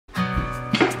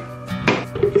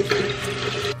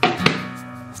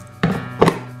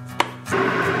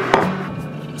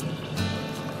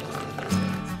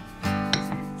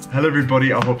Hello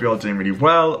everybody, I hope you're all doing really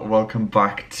well. Welcome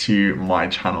back to my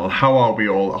channel. How are we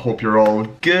all? I hope you're all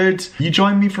good. You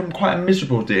joined me from quite a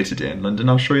miserable day today in London.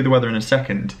 I'll show you the weather in a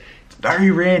second. It's very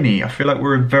rainy. I feel like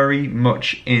we're very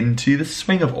much into the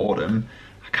swing of autumn.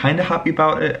 I'm kind of happy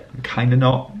about it, I'm kind of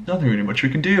not. Nothing really much we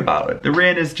can do about it. The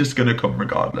rain is just gonna come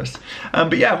regardless.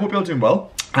 But yeah, I hope you're all doing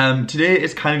well. Today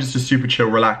is kind of just a super chill,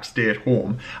 relaxed day at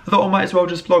home. I thought I might as well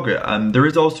just vlog it. There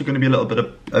is also going to be a little bit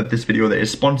of this video that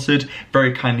is sponsored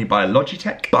very kindly by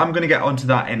Logitech, but I'm going to get onto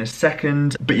that in a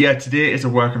second. But yeah, today is a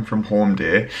working from home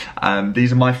day.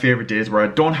 These are my favourite days where I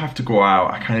don't have to go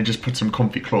out. I kind of just put some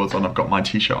comfy clothes on. I've got my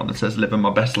t-shirt on that says living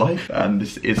my best life, and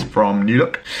this is from New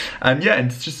Look. Yeah, and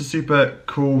it's just a super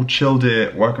cool, chill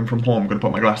day working from home. I'm going to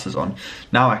put my glasses on.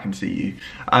 Now I can see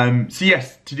you. So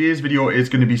yes, today's video is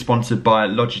going to be sponsored by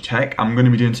Logitech. I'm going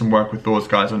to be doing some work with those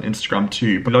guys on Instagram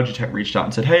too, but Logitech reached out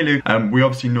and said, hey Luke, we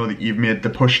obviously know that you've made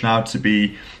the push now to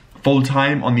be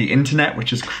full-time on the internet,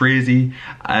 which is crazy,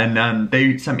 and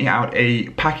they sent me out a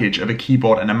package of a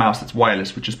keyboard and a mouse that's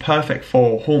wireless, which is perfect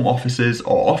for home offices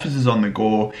or offices on the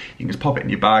go. You can just pop it in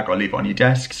your bag or leave it on your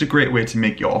desk. It's a great way to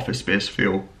make your office space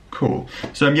feel cool.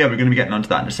 So yeah, we're going to be getting onto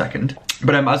that in a second.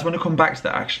 But I just want to come back to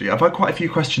that actually. I've had quite a few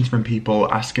questions from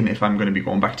people asking if I'm going to be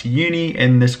going back to uni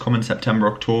in this coming September,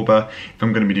 October, if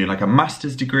I'm going to be doing like a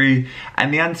master's degree,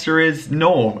 and the answer is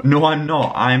no. No, I'm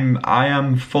not. I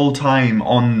am full-time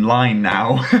online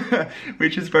now,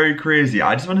 which is very crazy.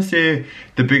 I just want to say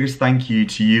the biggest thank you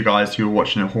to you guys who are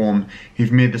watching at home,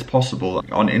 who've made this possible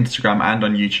on Instagram and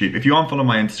on YouTube. If you aren't following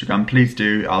my Instagram, please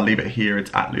do. I'll leave it here.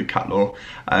 It's @LukeCatlow.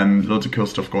 Loads of cool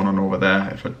stuff going on over there,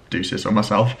 if I do say so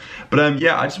myself. But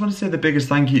yeah, I just want to say the biggest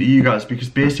thank you to you guys, because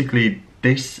basically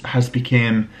this has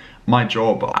become my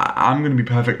job. I'm going to be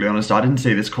perfectly honest, I didn't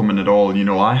see this coming at all. You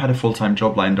know, I had a full-time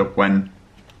job lined up when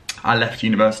I left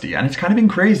university, and it's kind of been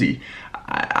crazy.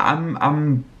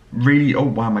 I'm really, oh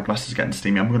wow, my glasses are getting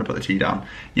steamy. I'm going to put the tea down.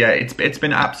 Yeah, it's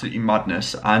been absolutely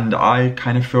madness, and I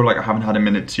kind of feel like I haven't had a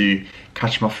minute to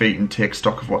catch my feet and take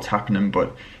stock of what's happening,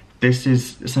 but this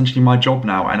is essentially my job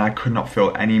now, and I could not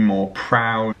feel any more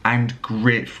proud and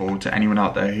grateful to anyone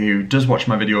out there who does watch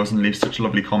my videos and leaves such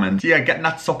lovely comments. Yeah, getting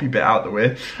that soppy bit out of the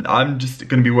way. I'm just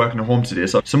going to be working at home today.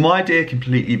 So my day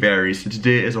completely varies. So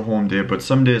today is a home day, but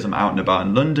some days I'm out and about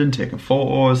in London taking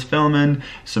photos, filming.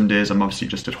 Some days I'm obviously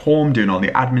just at home doing all the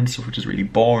admin stuff, which is really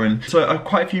boring. So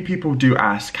quite a few people do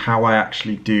ask how I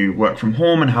actually do work from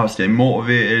home and how I stay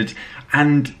motivated.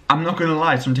 And I'm not gonna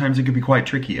lie, sometimes it can be quite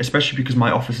tricky, especially because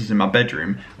my office is in my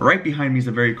bedroom. Right behind me is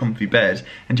a very comfy bed,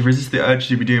 and to resist the urge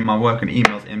to be doing my work and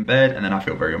emails in bed, and then I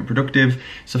feel very unproductive.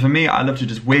 So for me, I love to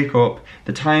just wake up.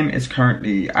 The time is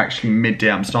currently actually midday.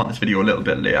 I'm starting this video a little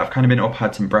bit late. I've kind of been up,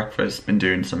 had some breakfast, been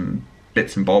doing some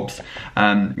bits and bobs.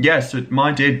 Yeah, so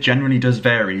my day generally does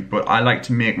vary, but I like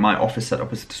to make my office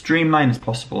setup as streamlined as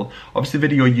possible. Obviously the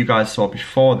video you guys saw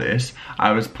before this,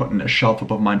 I was putting a shelf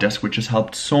above my desk, which has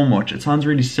helped so much. It sounds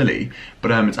really silly,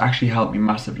 but it's actually helped me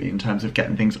massively in terms of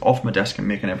getting things off my desk and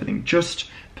making everything just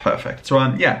perfect. So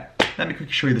yeah, let me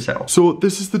quickly show you the setup. So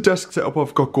this is the desk setup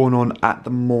I've got going on at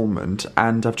the moment,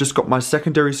 and I've just got my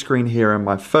secondary screen here and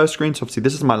my first screen. So obviously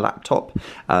this is my laptop,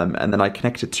 and then I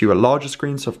connect it to a larger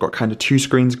screen, so I've got kind of two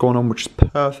screens going on, which is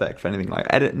perfect for anything like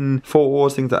editing,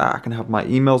 photos, things like that. I can have my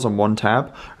emails on one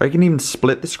tab, or I can even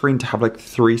split the screen to have like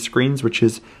 3 screens, which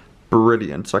is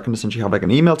brilliant. So I can essentially have like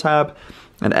an email tab,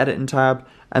 an editing tab,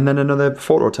 and then another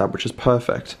photo tab, which is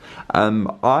perfect.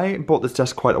 I bought this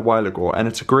desk quite a while ago, and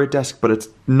it's a great desk, but it's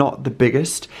not the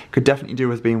biggest. Could definitely do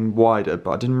with being wider,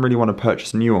 but I didn't really want to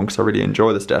purchase a new one because I really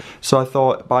enjoy this desk. So I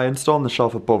thought by installing the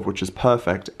shelf above, which is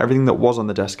perfect, everything that was on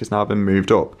the desk has now been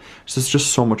moved up. So there's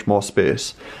just so much more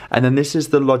space. And then this is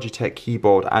the Logitech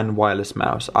keyboard and wireless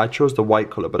mouse. I chose the white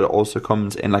color, but it also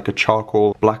comes in like a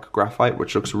charcoal black graphite,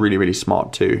 which looks really, really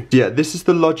smart too. Yeah, this is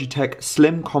the Logitech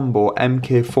Slim Combo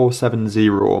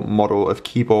MK470 model of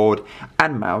keyboard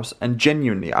and mouse, and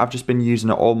genuinely I've just been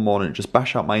using it all morning, just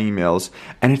bash out my emails,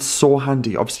 and it's so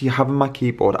handy. Obviously having my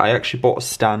keyboard, I actually bought a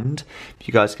stand, if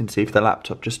you guys can see, for the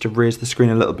laptop, just to raise the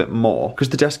screen a little bit more, because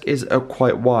the desk is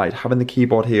quite wide. Having the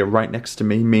keyboard here right next to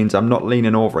me means I'm not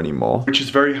leaning over anymore, which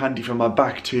is very handy for my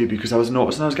back too, because I was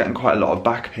noticing I was getting quite a lot of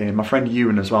back pain. My friend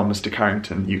Ewan as well, Mr.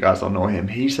 Carrington, you guys all know him,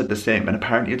 he said the same, and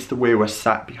apparently it's the way we're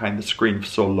sat behind the screen for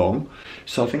so long.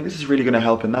 So I think this is really going to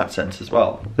help in that sense as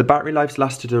well. The battery life's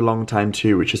lasted a long time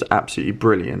too, which is absolutely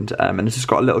brilliant. And it's just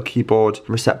got a little keyboard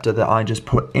receptor that I just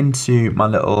put into my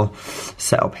little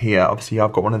setup here. Obviously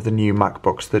I've got one of the new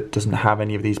MacBooks that doesn't have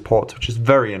any of these ports, which is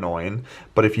very annoying.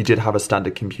 But if you did have a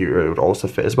standard computer, it would also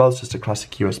fit as well. It's just a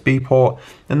classic USB port,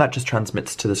 and that just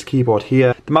transmits to this keyboard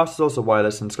here. The The mouse is also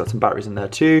wireless and it's got some batteries in there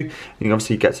too. You can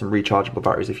obviously get some rechargeable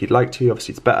batteries if you'd like to.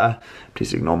 Obviously it's better.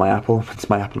 Please ignore my apple. It's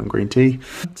my apple and green tea.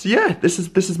 So yeah, this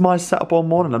is my setup all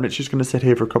morning. I'm literally just going to sit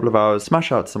here for a couple of hours,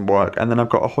 smash out some work, and then I've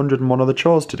got 101 other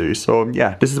chores to do. So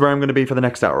yeah, this is where I'm going to be for the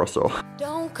next hour or so.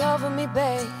 Don't cover me,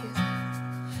 babe.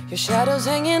 Your shadow's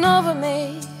hanging over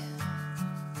me.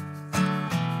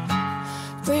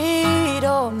 Breathe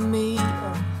on me.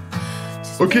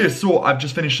 Okay, so I've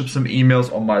just finished up some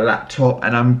emails on my laptop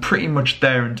and I'm pretty much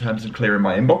there in terms of clearing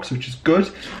my inbox, which is good.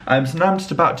 So now I'm just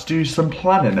about to do some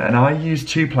planning, and I use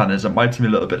two planners. It might seem a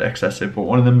little bit excessive, but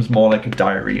one of them is more like a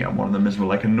diary and one of them is more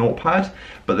like a notepad,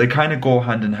 but they kind of go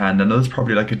hand in hand. I know there's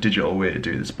probably like a digital way to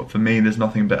do this, but for me there's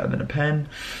nothing better than a pen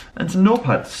and some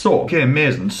notepads. So, okay,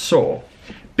 amazing. So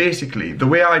basically, the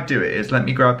way I do it is, let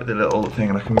me grab the little thing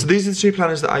and I can... So these are the two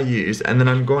planners that I use, and then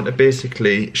I'm going to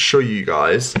basically show you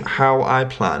guys how I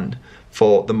plan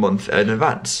for the month in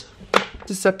advance.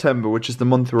 This is September, which is the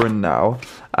month we're in now,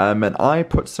 and I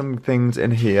put some things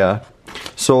in here.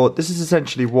 So this is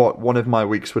essentially what one of my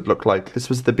weeks would look like. This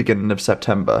was the beginning of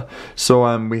September.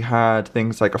 So we had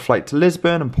things like a flight to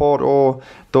Lisbon and Porto.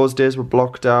 Those days were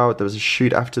blocked out. There was a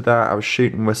shoot after that. I was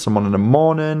shooting with someone in the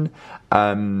morning.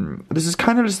 This is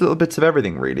kind of just little bits of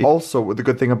everything, really. Also, the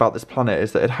good thing about this planner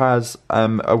is that it has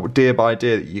a day by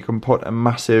day that you can put a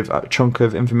massive chunk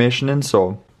of information in.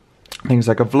 So things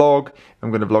like a vlog, I'm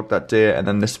going to vlog that day, and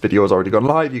then this video has already gone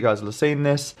live, you guys will have seen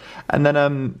this, and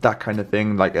then that kind of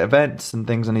thing, like events and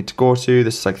things I need to go to.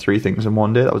 This is like 3 things in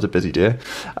one day. That was a busy day.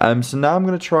 So now I'm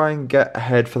going to try and get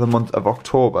ahead for the month of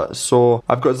October. So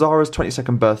I've got Zara's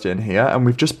 22nd birthday in here, and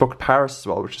we've just booked Paris as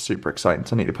well, which is super exciting,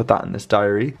 so I need to put that in this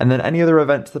diary. And then any other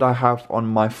events that I have on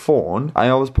my phone, I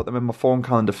always put them in my phone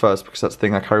calendar first, because that's the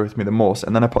thing I carry with me the most,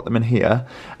 and then I put them in here,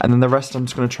 and then the rest I'm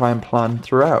just going to try and plan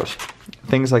throughout.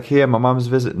 Things like here, my mum's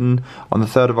visiting on the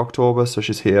 3rd of October, so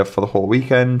she's here for the whole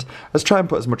weekend. Let's try and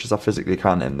put as much as I physically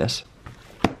can in this.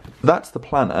 That's the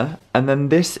planner, and then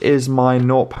this is my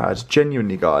notepad.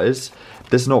 Genuinely, guys,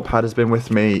 this notepad has been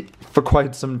with me for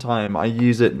quite some time. I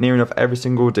use it near enough every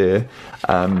single day.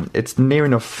 It's near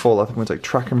enough full. I think it's like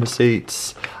tracking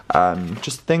receipts,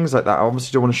 just things like that. I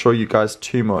obviously don't want to show you guys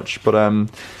too much, but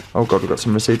oh god, we've got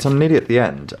some receipts. I'm nearly at the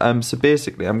end. So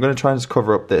basically, I'm going to try and just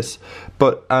cover up this,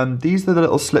 but these are the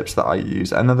little slips that I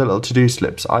use, and they're the little to-do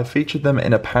slips. I featured them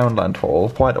in a Poundland haul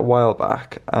quite a while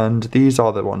back, and these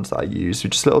are the ones that I use. So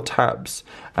just little tabs,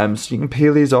 so you can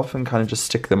peel these off and kind of just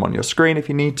stick them on your screen if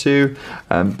you need to.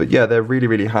 But yeah, they're really,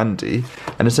 really handy.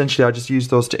 And essentially, I just use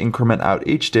those to increment out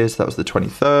each day. So that was the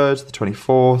 23rd, the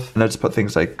 24th, and I just put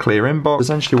things like clear inbox.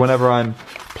 Essentially, whenever I'm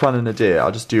planning a day,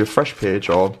 I'll just do a fresh page,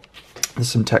 or there's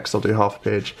some text, I'll do half a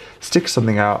page, stick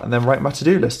something out, and then write my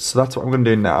to-do list. So that's what I'm going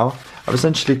to do now. I've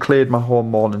essentially cleared my whole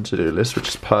morning to-do list, which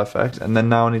is perfect, and then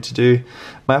now I need to do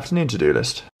my afternoon to-do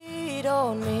list. Me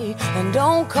and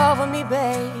don't cover me,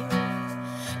 babe.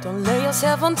 Don't lay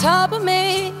yourself on top of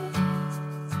me.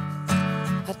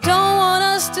 I don't want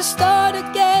us to start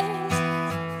again.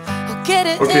 I'll get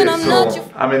it. Okay, I'm so not your...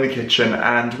 I'm in the kitchen,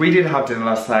 and we did have dinner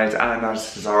last night, and I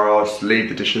just said, I'll just leave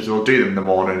the dishes, we'll do them in the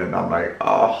morning, and I'm like,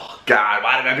 oh god,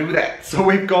 why did I do that? So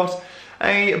we've got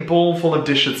a bowl full of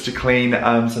dishes to clean, so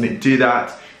I need to do that.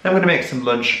 Then I'm going to make some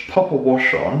lunch, pop a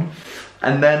wash on,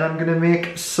 and then I'm gonna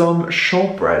make some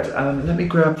shortbread. Let me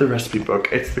grab the recipe book.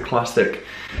 It's the classic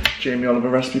Jamie Oliver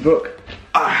recipe book.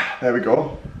 There we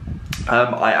go.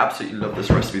 I absolutely love this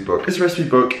recipe book. This recipe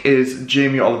book is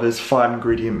Jamie Oliver's 5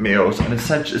 ingredient meals, and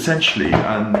essentially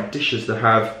dishes that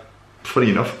have,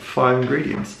 funny enough, 5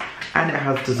 ingredients. And it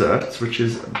has desserts, which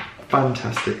is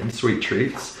fantastic, and sweet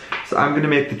treats. So I'm gonna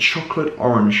make the chocolate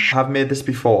orange. I've made this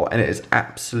before and it is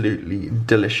absolutely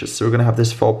delicious. So we're gonna have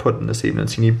this for pudding this evening.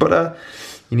 So you need butter,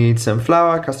 you need some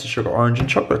flour, caster sugar, orange, and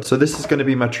chocolate. So this is gonna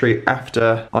be my treat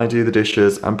after I do the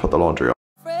dishes and put the laundry on.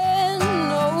 Friend,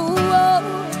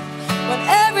 when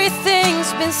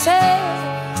everything's been said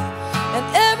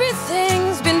and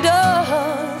everything's been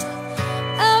done,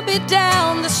 I'll be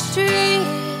down the street,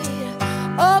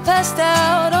 all passed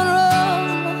out on rum.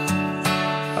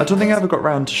 I don't think I ever got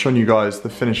around to showing you guys the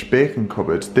finished baking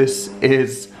cupboard. This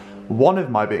is one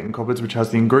of my baking cupboards, which has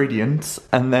the ingredients,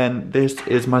 and then this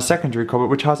is my secondary cupboard,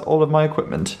 which has all of my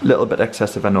equipment. A little bit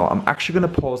excessive, I know. I'm actually gonna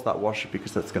pause that washer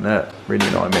because that's gonna really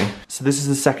annoy me. So this is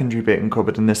the secondary baking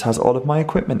cupboard, and this has all of my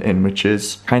equipment in, which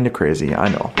is kind of crazy, I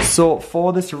know. So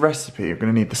for this recipe, you're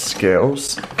gonna need the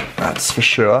scales, that's for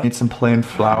sure. Need some plain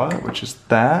flour, which is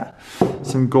that.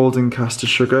 Some golden caster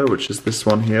sugar, which is this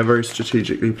one here, very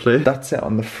strategically placed. That's it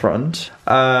on the front.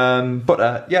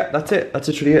 Butter, yeah, that's it. That's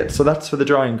literally it. So that's for the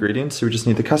dry ingredients. So we just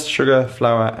need the caster sugar,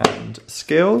 flour, and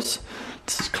scales.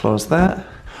 Let's just close that.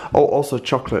 Oh, also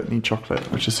chocolate, need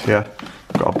chocolate, which is here.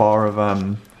 I've got a bar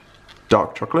of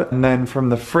dark chocolate. And then from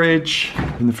the fridge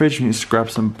we need to grab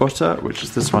some butter, which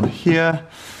is this one here.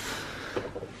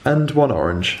 And one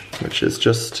orange, which is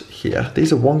just here.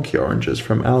 These are wonky oranges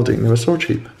from Aldi, and they were so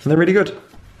cheap, and they're really good.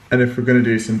 And if we're gonna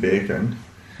do some bacon,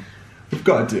 we've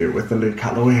got to do it with the Luke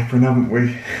Calloway apron, haven't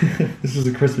we? This is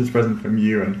a Christmas present from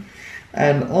Ewan.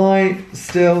 And I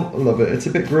still love it. It's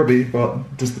a bit grubby,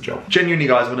 but does the job. Genuinely,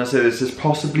 guys, when I say this is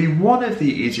possibly one of the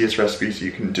easiest recipes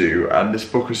you can do, and this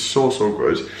book is so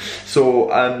good. So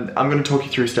I'm going to talk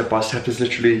you through step by step. There's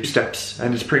literally 2 steps,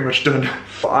 and it's pretty much done.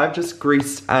 I've just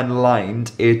greased and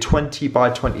lined a 20 by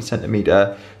 20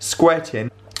 centimeter square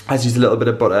tin. I just used a little bit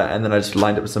of butter, and then I just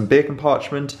lined it with some bacon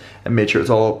parchment and made sure it's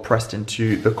all pressed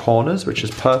into the corners, which is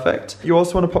perfect. You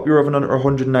also want to pop your oven under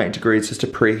 190 degrees just to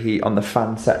preheat on the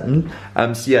fan setting.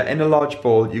 So yeah, in a large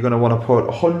bowl, you're going to want to put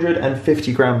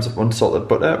 150 grams of unsalted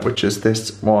butter, which is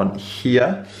this one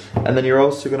here. And then you're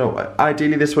also going to,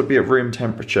 ideally this would be at room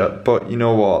temperature, but you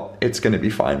know what? It's going to be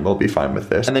fine. We'll be fine with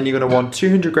this. And then you're going to want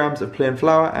 200 grams of plain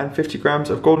flour and 50 grams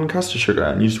of golden castor sugar,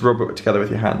 and you just rub it together with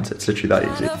your hands. It's literally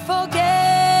that easy.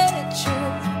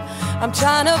 I'm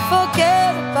trying to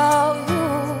forget about you.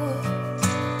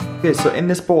 Okay, so in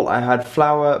this bowl I had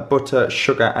flour, butter,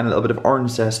 sugar and a little bit of orange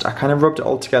zest. I kind of rubbed it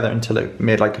all together until it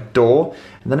made like a dough,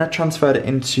 and then I transferred it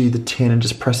into the tin and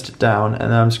just pressed it down,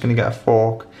 and then I'm just going to get a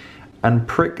fork and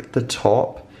prick the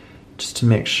top just to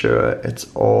make sure it's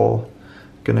all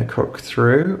going to cook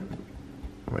through,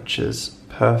 which is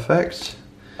perfect.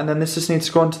 And then this just needs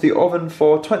to go into the oven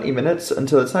for 20 minutes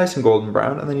until it's nice and golden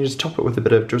brown, and then you just top it with a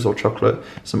bit of drizzled chocolate,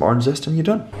 some orange zest, and you're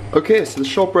done. Okay, so the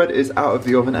shortbread is out of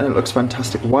the oven and it looks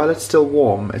fantastic. While it's still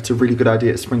warm, it's a really good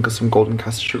idea to sprinkle some golden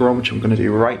castor sugar on, which I'm going to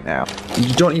do right now.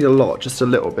 You don't need a lot, just a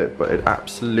little bit, but it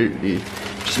absolutely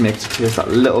just makes it taste that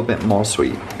little bit more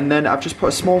sweet. And then I've just put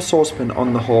a small saucepan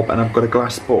on the hob, and I've got a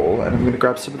glass bowl, and I'm going to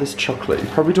grab some of this chocolate. You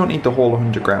probably don't need the whole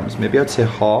 100 grams, maybe I'd say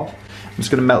half. I'm just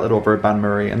going to melt it over a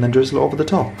bain-marie and then drizzle it over the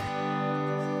top.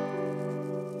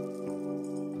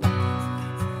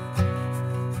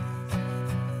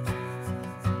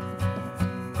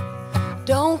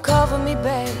 Don't cover me,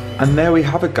 babe. And there we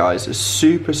have it, guys. A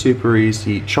super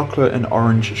easy chocolate and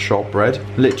orange shortbread.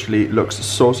 Literally looks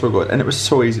so good, and it was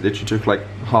so easy. Literally took like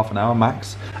half an hour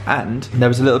max. And there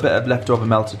was a little bit of leftover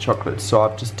melted chocolate, so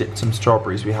I've just dipped some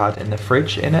strawberries we had in the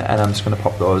fridge in it, and I'm just going to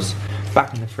pop those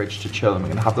back in the fridge to chill, and we're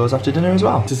gonna have those after dinner as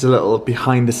well. This is a little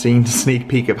behind the scenes sneak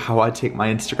peek of how I take my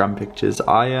Instagram pictures.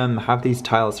 I have these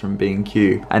tiles from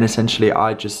B&Q, and essentially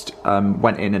I just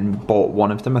went in and bought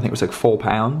one of them. I think it was like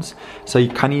 £4. So you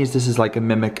kind of use this as like a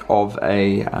mimic of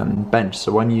a bench.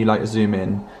 So when you like zoom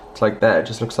in, it's like there, it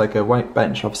just looks like a white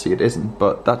bench. Obviously it isn't,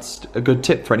 but that's a good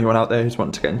tip for anyone out there who's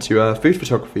wanting to get into food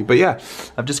photography. But yeah,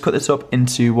 I've just cut this up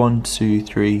into 1, 2,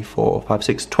 3, 4, 5,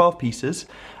 6, 12 pieces.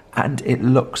 And it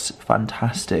looks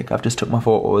fantastic. I've just took my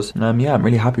photos, and yeah, I'm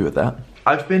really happy with that.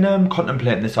 I've been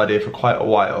contemplating this idea for quite a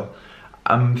while.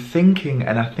 I'm thinking,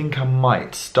 and I think I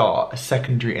might start a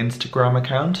secondary Instagram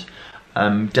account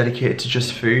dedicated to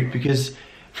just food, because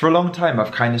for a long time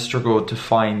I've kind of struggled to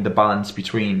find the balance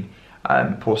between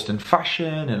posting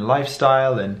fashion and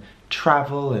lifestyle and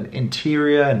travel and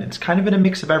interior, and it's kind of been a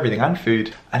mix of everything and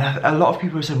food. And a lot of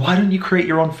people have said, why don't you create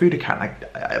your own food account?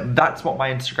 Like that's what my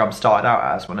Instagram started out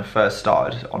as when I first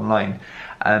started online,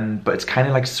 but it's kind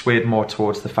of like swayed more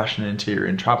towards the fashion and interior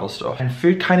and travel stuff. And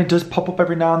food kind of does pop up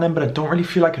every now and then, but I don't really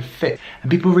feel like it fit, and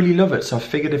people really love it. So I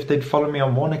figured if they'd follow me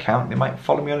on one account, they might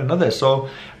follow me on another. So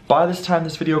by this time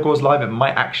this video goes live, it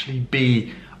might actually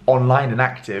be online and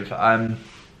active.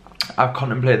 I've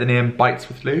contemplated the name Bites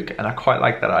with Luke, and I quite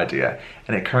like that idea,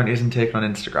 and it currently isn't taken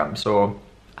on Instagram, so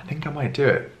I think I might do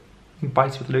it. I think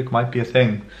Bites with Luke might be a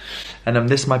thing, and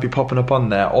this might be popping up on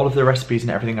there. All of the recipes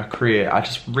and everything I create, I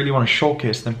just really want to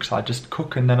showcase them, because I just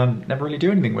cook and then I never really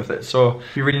do anything with it. So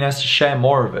it'd be really nice to share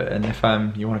more of it, and if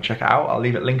you want to check it out, I'll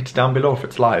leave it linked down below if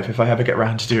it's live, if I ever get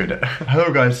around to doing it.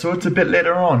 Hello guys, so it's a bit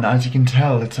later on. As you can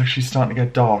tell, it's actually starting to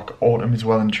get dark. Autumn is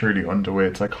well and truly underway.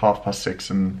 It's like 6:30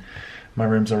 and my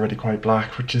room's already quite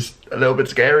black, which is a little bit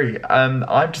scary.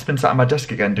 I've just been sat at my desk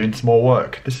again doing some more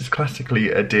work. This is classically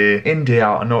a day in, day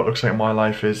out. I know it looks like my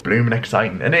life is blooming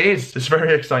exciting, and it is. It's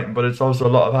very exciting, but it's also a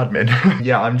lot of admin.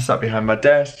 Yeah, I'm just sat behind my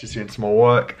desk, just doing some more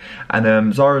work.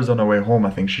 And Zara's on her way home. I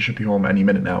think she should be home any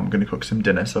minute now. I'm gonna cook some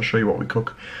dinner, so I'll show you what we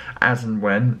cook as and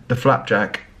when. The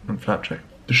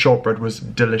The shortbread was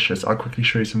delicious. I'll quickly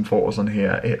show you some photos on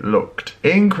here. It looked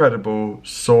incredible.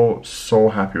 So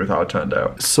happy with how it turned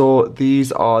out. So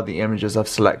these are the images I've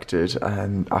selected,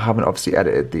 and I haven't obviously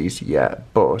edited these yet,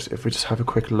 but if we just have a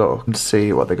quick look and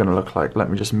see what they're gonna look like, let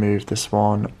me just move this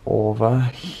one over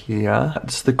here.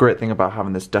 That's the great thing about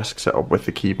having this desk set up with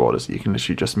the keyboard, is that you can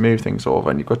literally just move things over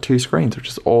and you've got 2 screens, which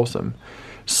is awesome.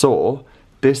 So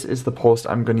this is the post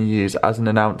I'm going to use as an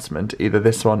announcement, either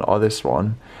this one or this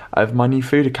one, of my new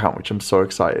food account, which I'm so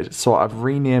excited. So I've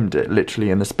renamed it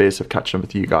literally in the space of catching up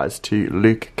with you guys to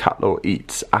Luke Catlow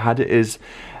Eats. I had it as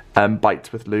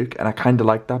Bites with Luke, and I kind of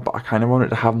like that, but I kind of wanted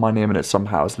to have my name in it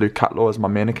somehow, as Luke Catlow is my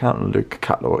main account and Luke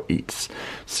Catlow Eats.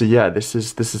 So yeah, this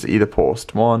is either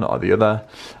post one or the other,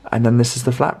 and then this is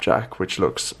the flapjack, which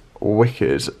looks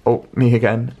wicked. Oh, me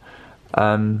again.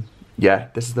 Yeah,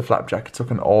 this is the flapjack. It's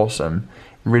looking awesome.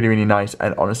 Really nice,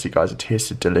 and honestly guys, it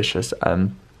tasted delicious.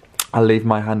 I'll leave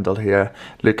my handle here,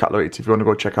 Luke Catlow Eats, if you want to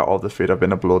go check out all the food I've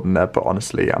been uploading there. But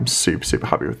honestly, I'm super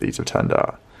happy with these have turned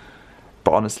out.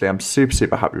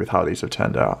 Super happy with how these have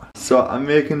turned out. So I'm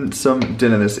making some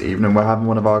dinner this evening. We're having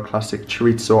one of our classic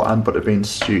chorizo and butter bean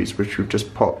stews, which we've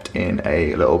just popped in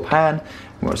a little pan.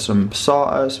 We've got some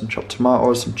passata, some chopped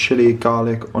tomatoes, some chili,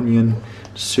 garlic, onion.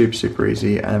 Super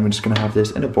easy, and we're just going to have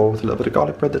this in a bowl with a little bit of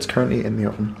garlic bread that's currently in the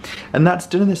oven. And that's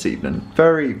dinner this evening.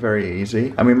 Very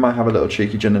easy. And we might have a little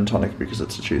cheeky gin and tonic because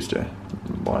it's a Tuesday.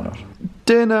 Why not?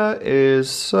 Dinner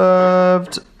is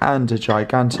served, and a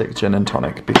gigantic gin and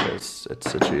tonic because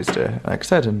it's a Tuesday. Like I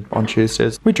said, on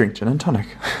Tuesdays we drink gin and tonic.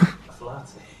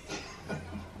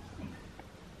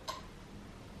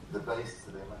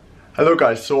 Hello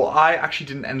guys, so I actually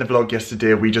didn't end the vlog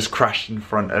yesterday. We just crashed in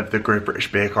front of the Great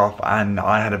British Bake Off and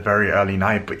I had a very early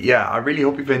night. But yeah, I really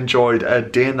hope you've enjoyed a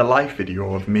day in the life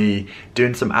video of me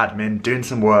doing some admin, doing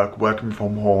some work, working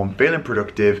from home, feeling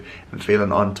productive and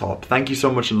feeling on top. Thank you so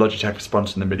much to Logitech for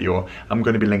sponsoring the video. I'm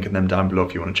going to be linking them down below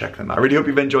if you want to check them out. I really hope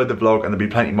you've enjoyed the vlog, and there'll be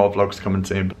plenty more vlogs coming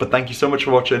soon. But thank you so much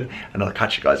for watching, and I'll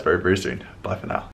catch you guys very soon. Bye for now.